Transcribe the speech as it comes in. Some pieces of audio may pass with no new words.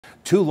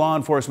Two law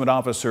enforcement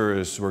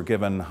officers were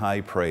given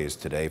high praise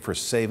today for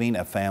saving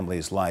a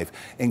family's life,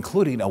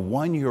 including a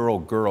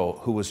one-year-old girl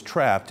who was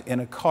trapped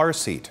in a car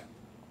seat.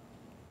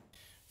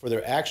 For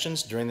their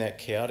actions during that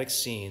chaotic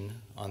scene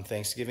on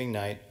Thanksgiving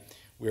night,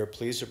 we are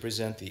pleased to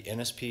present the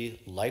NSP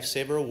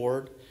Lifesaver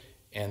Award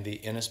and the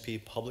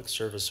NSP Public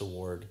Service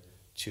Award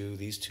to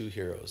these two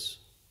heroes.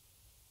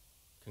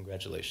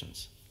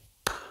 Congratulations.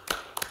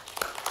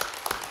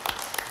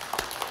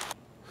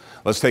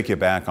 Let's take you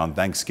back on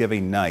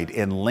Thanksgiving night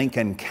in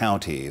Lincoln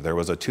County. There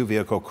was a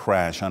two-vehicle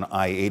crash on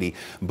I-80.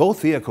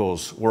 Both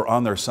vehicles were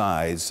on their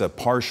sides,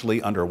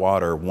 partially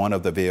underwater, one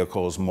of the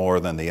vehicles more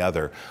than the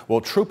other.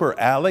 Well, Trooper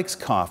Alex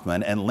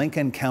Kaufman and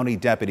Lincoln County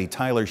Deputy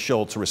Tyler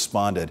Schultz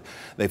responded.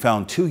 They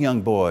found two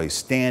young boys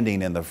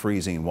standing in the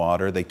freezing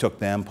water. They took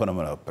them, put them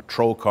in a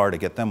patrol car to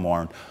get them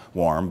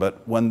warm.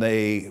 But when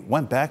they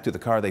went back to the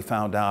car, they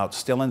found out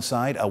still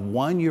inside a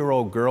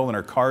one-year-old girl in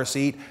her car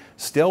seat,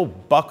 still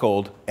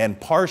buckled and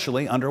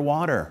partially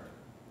underwater.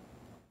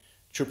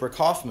 Trooper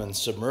Kaufman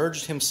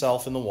submerged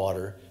himself in the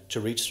water to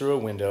reach through a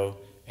window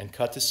and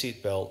cut the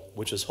seatbelt,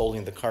 which was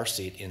holding the car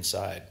seat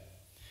inside.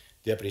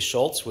 Deputy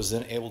Schultz was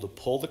then able to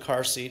pull the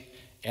car seat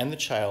and the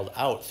child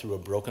out through a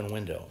broken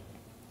window.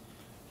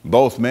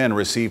 Both men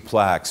received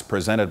plaques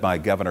presented by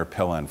Governor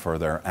Pillen for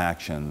their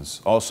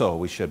actions. Also,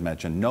 we should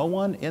mention, no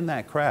one in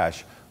that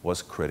crash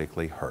was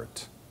critically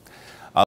hurt.